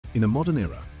In a modern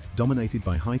era, dominated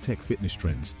by high-tech fitness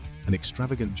trends and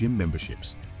extravagant gym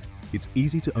memberships, it's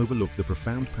easy to overlook the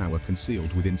profound power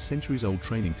concealed within centuries-old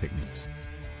training techniques.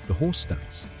 The horse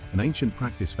stance, an ancient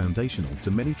practice foundational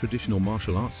to many traditional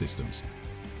martial arts systems,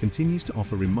 continues to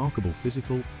offer remarkable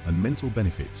physical and mental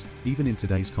benefits even in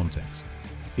today's context.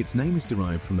 Its name is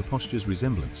derived from the posture's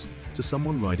resemblance to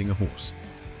someone riding a horse.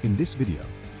 In this video,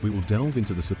 we will delve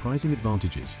into the surprising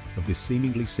advantages of this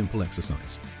seemingly simple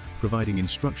exercise, providing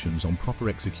instructions on proper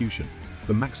execution,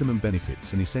 the maximum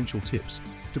benefits and essential tips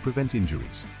to prevent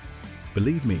injuries.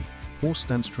 Believe me, horse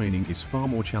stance training is far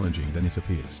more challenging than it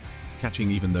appears, catching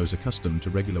even those accustomed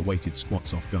to regular weighted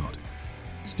squats off guard.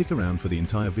 Stick around for the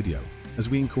entire video as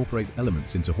we incorporate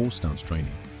elements into horse stance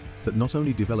training that not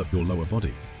only develop your lower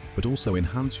body, but also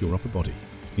enhance your upper body,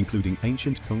 including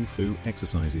ancient kung fu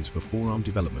exercises for forearm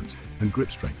development and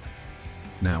grip strength.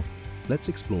 Now, let's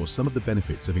explore some of the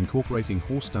benefits of incorporating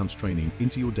horse stance training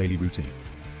into your daily routine.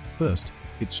 First,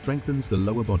 it strengthens the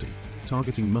lower body,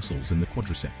 targeting muscles in the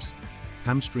quadriceps,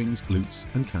 hamstrings, glutes,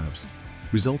 and calves,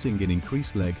 resulting in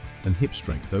increased leg and hip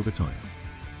strength over time.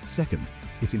 Second,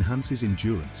 it enhances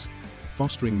endurance,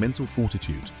 fostering mental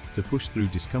fortitude to push through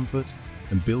discomfort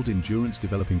and build endurance,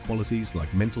 developing qualities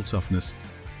like mental toughness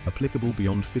applicable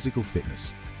beyond physical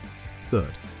fitness.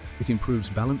 Third, it improves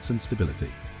balance and stability,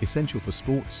 essential for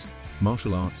sports,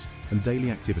 martial arts, and daily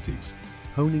activities,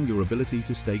 honing your ability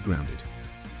to stay grounded.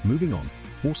 Moving on,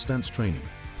 horse stance training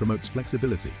promotes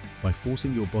flexibility by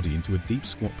forcing your body into a deep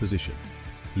squat position,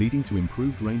 leading to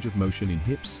improved range of motion in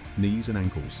hips, knees, and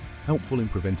ankles, helpful in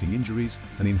preventing injuries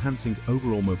and enhancing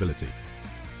overall mobility.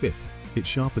 Fifth, it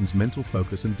sharpens mental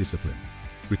focus and discipline,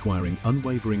 requiring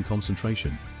unwavering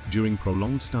concentration during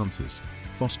prolonged stances,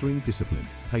 fostering discipline,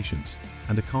 patience,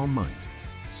 and a calm mind.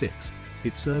 Sixth,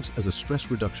 it serves as a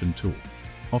stress reduction tool,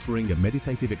 offering a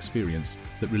meditative experience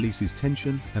that releases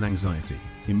tension and anxiety,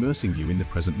 immersing you in the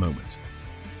present moment.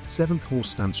 Seventh,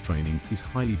 horse stance training is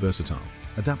highly versatile,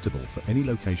 adaptable for any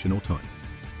location or time.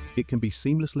 It can be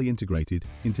seamlessly integrated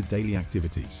into daily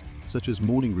activities, such as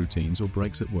morning routines or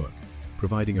breaks at work,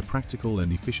 providing a practical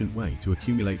and efficient way to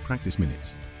accumulate practice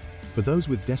minutes. For those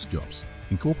with desk jobs,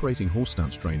 incorporating horse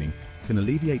stance training can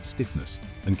alleviate stiffness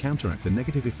and counteract the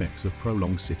negative effects of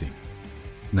prolonged sitting.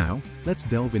 Now, let's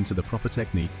delve into the proper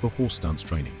technique for horse stance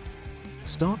training.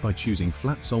 Start by choosing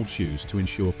flat-soled shoes to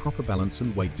ensure proper balance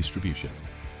and weight distribution.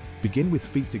 Begin with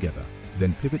feet together,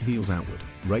 then pivot heels outward,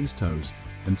 raise toes,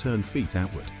 and turn feet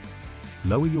outward.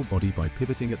 Lower your body by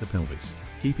pivoting at the pelvis,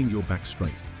 keeping your back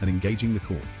straight and engaging the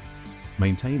core.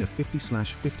 Maintain a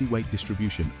 50/50 weight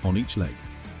distribution on each leg,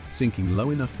 sinking low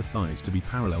enough for thighs to be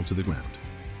parallel to the ground.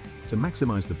 To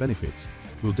maximize the benefits,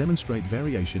 we'll demonstrate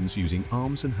variations using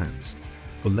arms and hands.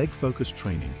 For leg-focused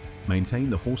training,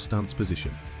 maintain the horse stance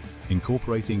position,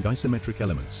 incorporating isometric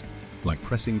elements like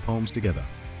pressing palms together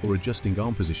or adjusting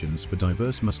arm positions for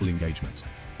diverse muscle engagement.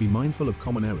 Be mindful of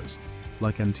common errors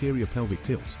like anterior pelvic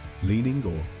tilt, leaning,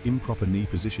 or improper knee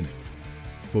positioning.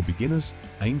 For beginners,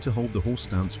 aim to hold the horse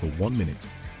stance for 1 minute,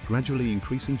 gradually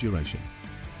increasing duration.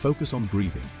 Focus on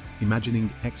breathing,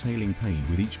 imagining exhaling pain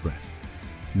with each breath.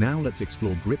 Now let's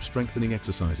explore grip strengthening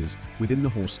exercises within the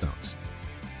horse stance.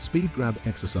 Speed grab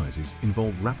exercises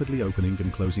involve rapidly opening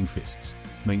and closing fists,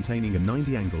 maintaining a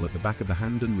 90 angle at the back of the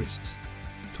hand and wrists.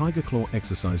 Tiger claw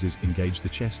exercises engage the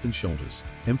chest and shoulders,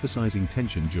 emphasizing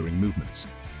tension during movements.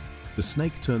 The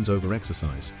snake turns over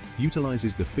exercise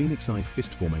utilizes the phoenix eye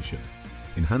fist formation,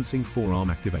 enhancing forearm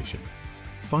activation.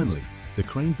 Finally, the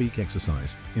crane beak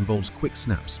exercise involves quick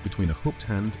snaps between a hooked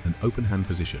hand and open hand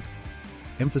position,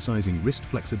 emphasizing wrist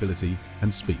flexibility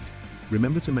and speed.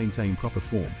 Remember to maintain proper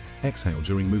form, exhale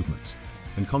during movements,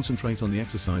 and concentrate on the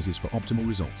exercises for optimal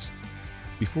results.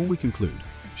 Before we conclude,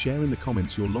 share in the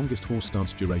comments your longest horse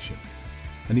stance duration.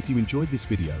 And if you enjoyed this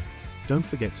video, don't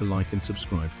forget to like and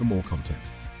subscribe for more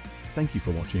content. Thank you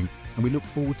for watching, and we look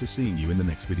forward to seeing you in the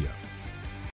next video.